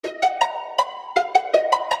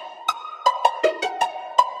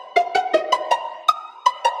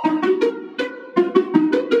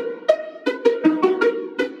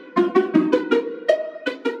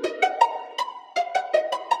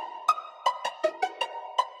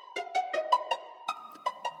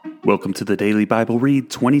Welcome to the Daily Bible Read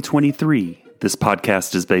 2023. This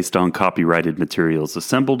podcast is based on copyrighted materials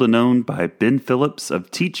assembled and owned by Ben Phillips of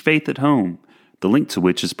Teach Faith at Home, the link to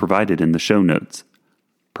which is provided in the show notes.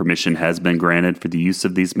 Permission has been granted for the use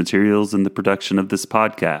of these materials in the production of this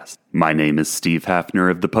podcast. My name is Steve Hafner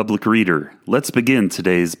of The Public Reader. Let's begin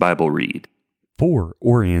today's Bible read. For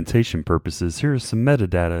orientation purposes, here is some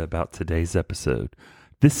metadata about today's episode.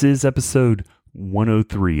 This is episode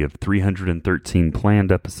 103 of 313 planned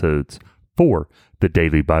episodes for the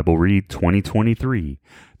Daily Bible Read 2023.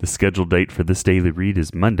 The scheduled date for this daily read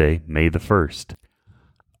is Monday, May the 1st.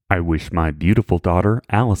 I wish my beautiful daughter,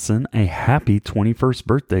 Allison, a happy 21st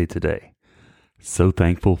birthday today. So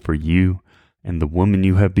thankful for you and the woman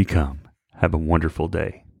you have become. Have a wonderful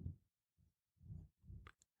day.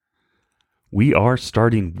 We are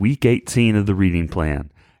starting week 18 of the reading plan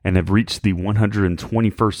and have reached the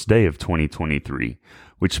 121st day of 2023,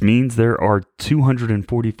 which means there are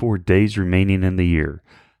 244 days remaining in the year.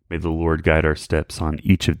 May the Lord guide our steps on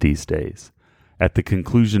each of these days. At the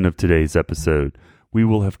conclusion of today's episode, we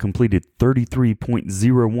will have completed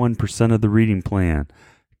 33.01% of the reading plan.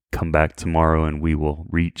 Come back tomorrow and we will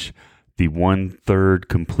reach the 1/3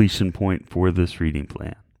 completion point for this reading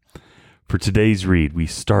plan. For today's read, we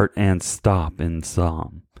start and stop in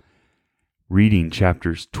Psalm, reading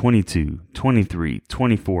chapters 22, 23,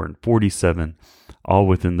 24, and 47, all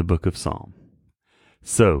within the book of Psalm.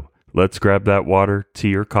 So, let's grab that water,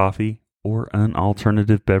 tea, or coffee, or an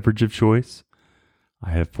alternative beverage of choice.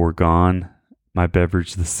 I have foregone my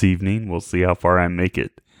beverage this evening. We'll see how far I make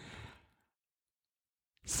it.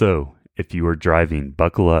 So, if you are driving,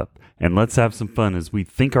 buckle up, and let's have some fun as we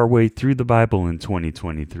think our way through the Bible in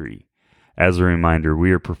 2023. As a reminder,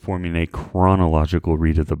 we are performing a chronological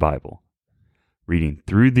read of the Bible, reading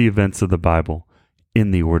through the events of the Bible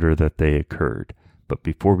in the order that they occurred. But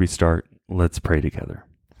before we start, let's pray together.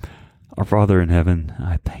 Our Father in heaven,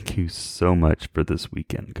 I thank you so much for this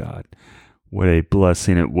weekend, God. What a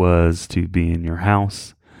blessing it was to be in your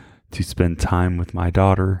house, to spend time with my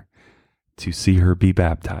daughter, to see her be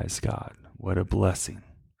baptized, God. What a blessing.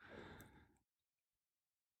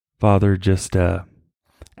 Father, just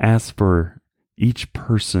ask for each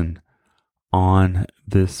person on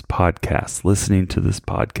this podcast, listening to this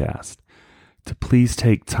podcast, to please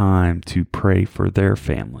take time to pray for their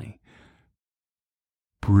family.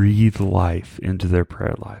 Breathe life into their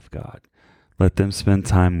prayer life, God. Let them spend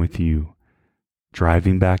time with you,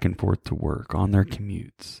 driving back and forth to work, on their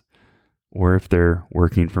commutes, or if they're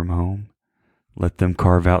working from home, let them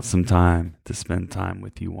carve out some time to spend time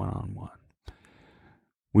with you one-on-one.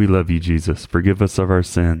 We love you, Jesus. Forgive us of our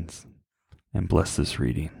sins and bless this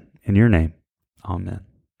reading. In your name, amen.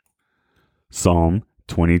 Psalm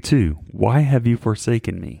 22. Why have you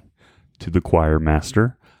forsaken me? To the choir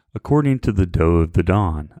master, according to the doe of the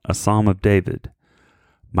dawn, a psalm of David.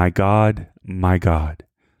 My God,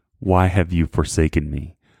 why have you forsaken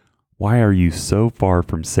me? Why are you so far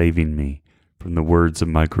from saving me from the words of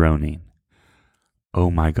my groaning? O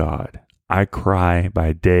my God, I cry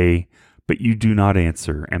by day, but you do not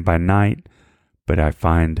answer, and by night, but I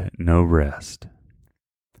find no rest.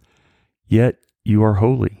 Yet you are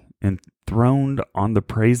holy, enthroned on the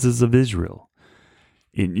praises of Israel.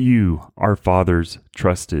 In you our fathers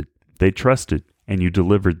trusted. They trusted, and you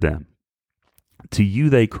delivered them. To you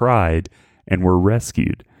they cried, and were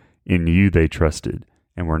rescued. In you they trusted,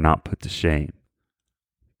 and were not put to shame.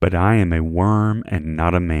 But I am a worm and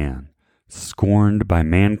not a man, scorned by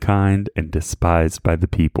mankind and despised by the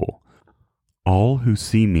people. All who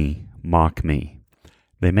see me mock me.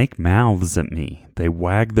 They make mouths at me. They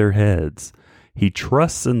wag their heads. He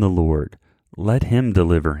trusts in the Lord. Let him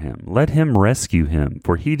deliver him. Let him rescue him,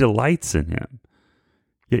 for he delights in him.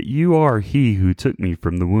 Yet you are he who took me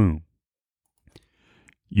from the womb.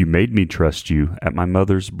 You made me trust you at my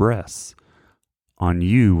mother's breasts. On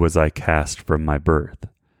you was I cast from my birth,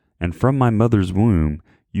 and from my mother's womb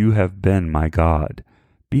you have been my God.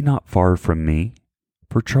 Be not far from me,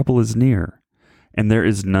 for trouble is near, and there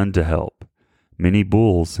is none to help. Many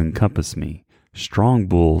bulls encompass me, strong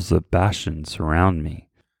bulls of Bashan surround me.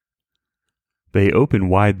 They open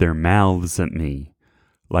wide their mouths at me,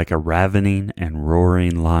 like a ravening and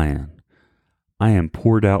roaring lion. I am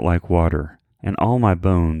poured out like water, and all my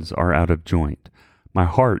bones are out of joint. My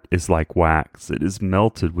heart is like wax, it is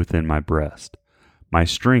melted within my breast. My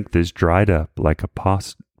strength is dried up like a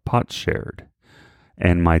potsherd,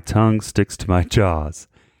 and my tongue sticks to my jaws.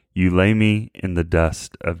 You lay me in the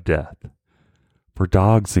dust of death. For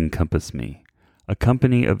dogs encompass me, a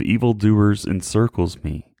company of evildoers encircles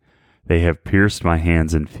me. They have pierced my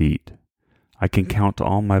hands and feet. I can count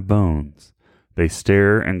all my bones. They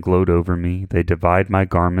stare and gloat over me. They divide my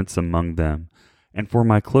garments among them, and for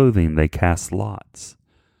my clothing they cast lots.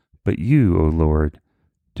 But you, O Lord,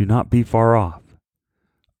 do not be far off.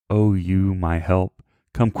 O you, my help,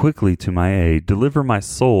 come quickly to my aid. Deliver my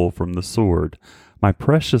soul from the sword, my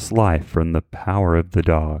precious life from the power of the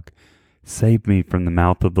dog. Save me from the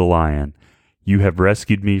mouth of the lion. You have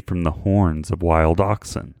rescued me from the horns of wild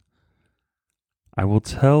oxen. I will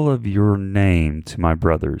tell of your name to my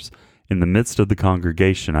brothers. In the midst of the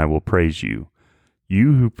congregation I will praise you.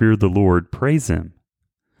 You who fear the Lord, praise him.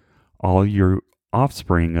 All your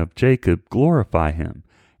offspring of Jacob, glorify him,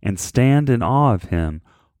 and stand in awe of him,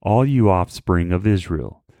 all you offspring of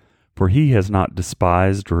Israel. For he has not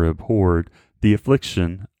despised or abhorred the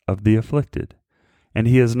affliction of the afflicted, and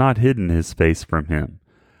he has not hidden his face from him,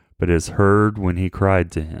 but has heard when he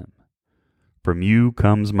cried to him. From you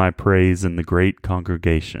comes my praise in the great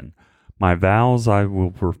congregation. My vows I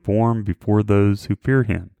will perform before those who fear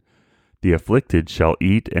him. The afflicted shall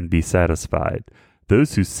eat and be satisfied.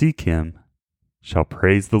 Those who seek him shall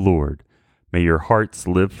praise the Lord. May your hearts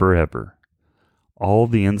live forever. All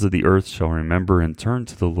the ends of the earth shall remember and turn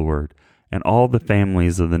to the Lord, and all the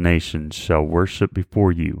families of the nations shall worship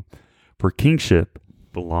before you. For kingship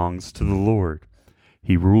belongs to the Lord.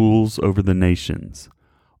 He rules over the nations.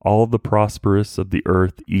 All the prosperous of the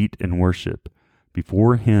earth eat and worship.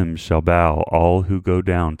 Before him shall bow all who go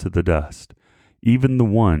down to the dust, even the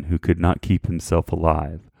one who could not keep himself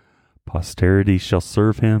alive. Posterity shall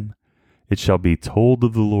serve him. It shall be told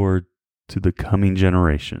of the Lord to the coming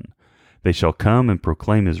generation. They shall come and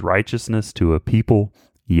proclaim his righteousness to a people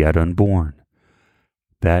yet unborn,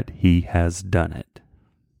 that he has done it.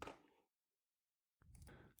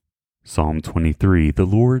 Psalm 23. The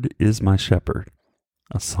Lord is my shepherd.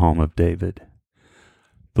 A psalm of David.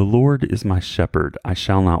 The Lord is my shepherd, I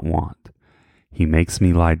shall not want. He makes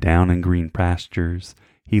me lie down in green pastures.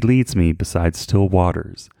 He leads me beside still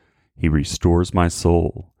waters. He restores my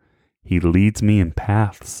soul. He leads me in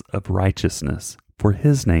paths of righteousness for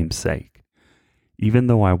his name's sake. Even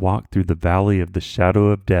though I walk through the valley of the shadow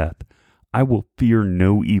of death, I will fear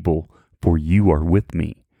no evil, for you are with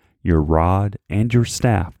me. Your rod and your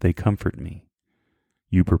staff, they comfort me.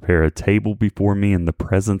 You prepare a table before me in the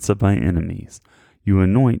presence of my enemies. You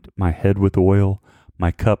anoint my head with oil,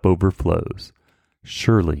 my cup overflows.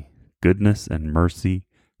 Surely goodness and mercy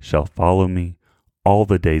shall follow me all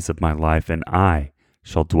the days of my life, and I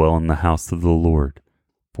shall dwell in the house of the Lord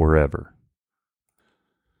forever.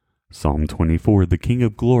 Psalm 24. The King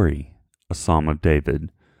of Glory, a psalm of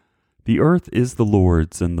David. The earth is the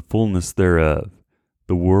Lord's and the fullness thereof,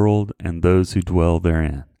 the world and those who dwell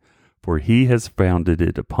therein. For he has founded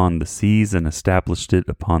it upon the seas and established it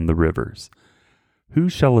upon the rivers. Who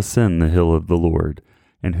shall ascend the hill of the Lord,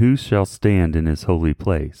 and who shall stand in his holy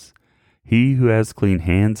place? He who has clean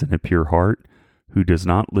hands and a pure heart, who does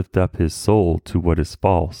not lift up his soul to what is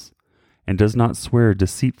false, and does not swear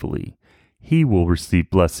deceitfully, he will receive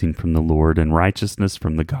blessing from the Lord and righteousness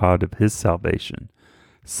from the God of his salvation.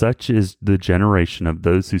 Such is the generation of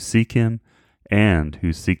those who seek him, and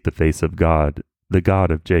who seek the face of God, the God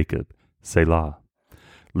of Jacob. Selah.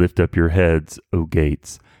 Lift up your heads, O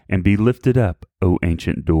gates, and be lifted up, O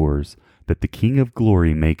ancient doors, that the King of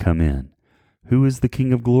glory may come in. Who is the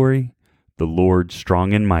King of glory? The Lord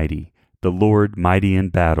strong and mighty, the Lord mighty in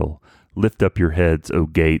battle. Lift up your heads, O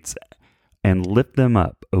gates, and lift them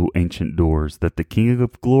up, O ancient doors, that the King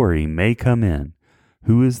of glory may come in.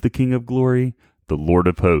 Who is the King of glory? The Lord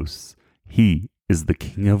of hosts. He is the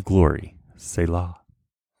King of glory. Selah.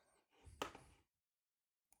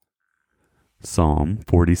 Psalm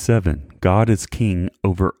 47. God is king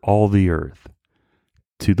over all the earth.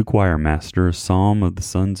 To the choir master, a psalm of the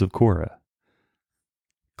sons of Korah.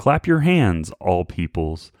 Clap your hands, all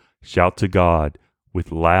peoples. Shout to God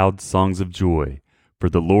with loud songs of joy. For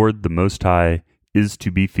the Lord the Most High is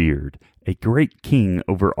to be feared, a great king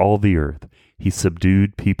over all the earth. He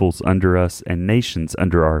subdued peoples under us and nations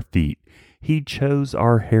under our feet. He chose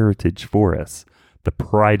our heritage for us, the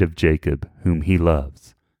pride of Jacob, whom he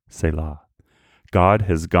loves. Selah. God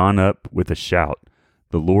has gone up with a shout,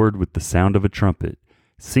 the Lord with the sound of a trumpet.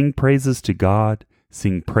 Sing praises to God,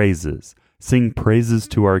 sing praises. Sing praises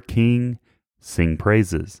to our King, sing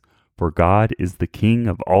praises. For God is the King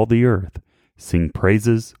of all the earth. Sing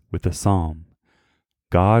praises with a psalm.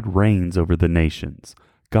 God reigns over the nations.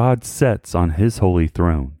 God sits on his holy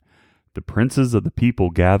throne. The princes of the people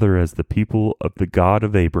gather as the people of the God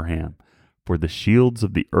of Abraham. For the shields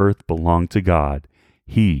of the earth belong to God.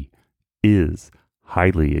 He is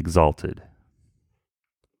highly exalted.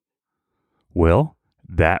 Well,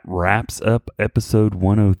 that wraps up episode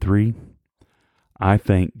 103. I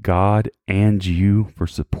thank God and you for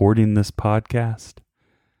supporting this podcast.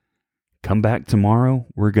 Come back tomorrow.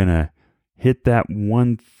 We're going to hit that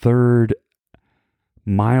 1/3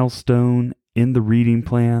 milestone in the reading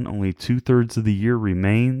plan. Only 2/3 of the year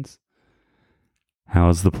remains. How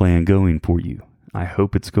is the plan going for you? I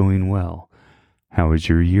hope it's going well. How is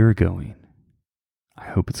your year going? I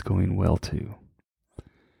hope it's going well too.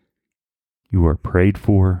 You are prayed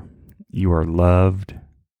for. You are loved.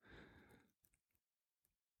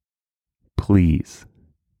 Please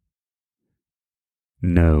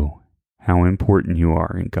know how important you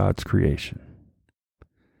are in God's creation.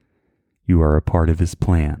 You are a part of His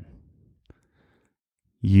plan.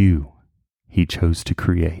 He chose to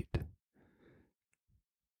create.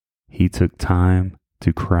 He took time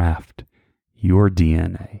to craft your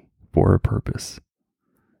DNA for a purpose.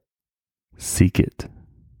 Seek it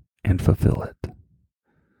and fulfill it.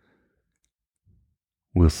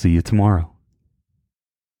 We'll see you tomorrow.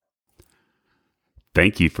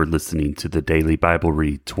 Thank you for listening to the Daily Bible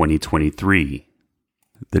Read 2023.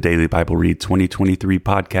 The Daily Bible Read 2023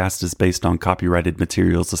 podcast is based on copyrighted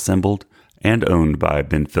materials assembled and owned by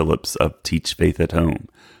Ben Phillips of Teach Faith at Home,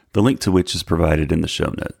 the link to which is provided in the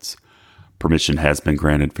show notes. Permission has been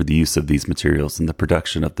granted for the use of these materials in the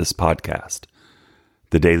production of this podcast.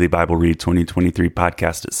 The Daily Bible Read 2023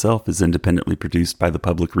 podcast itself is independently produced by the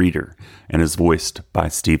Public Reader and is voiced by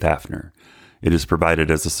Steve Hafner. It is provided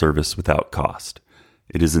as a service without cost.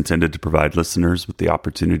 It is intended to provide listeners with the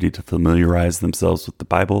opportunity to familiarize themselves with the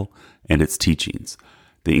Bible and its teachings.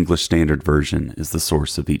 The English Standard Version is the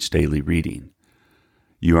source of each daily reading.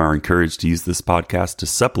 You are encouraged to use this podcast to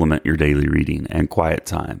supplement your daily reading and quiet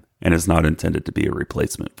time, and is not intended to be a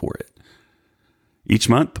replacement for it. Each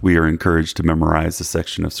month, we are encouraged to memorize a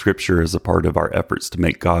section of Scripture as a part of our efforts to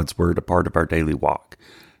make God's Word a part of our daily walk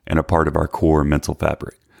and a part of our core mental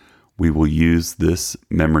fabric. We will use this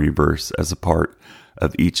memory verse as a part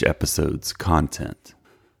of each episode's content.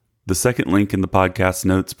 The second link in the podcast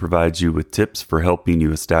notes provides you with tips for helping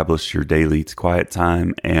you establish your daily quiet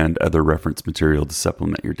time and other reference material to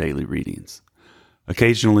supplement your daily readings.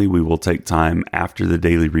 Occasionally, we will take time after the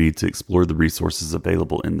daily read to explore the resources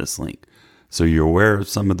available in this link, so you're aware of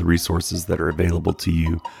some of the resources that are available to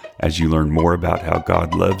you as you learn more about how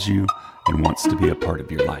God loves you and wants to be a part of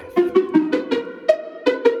your life.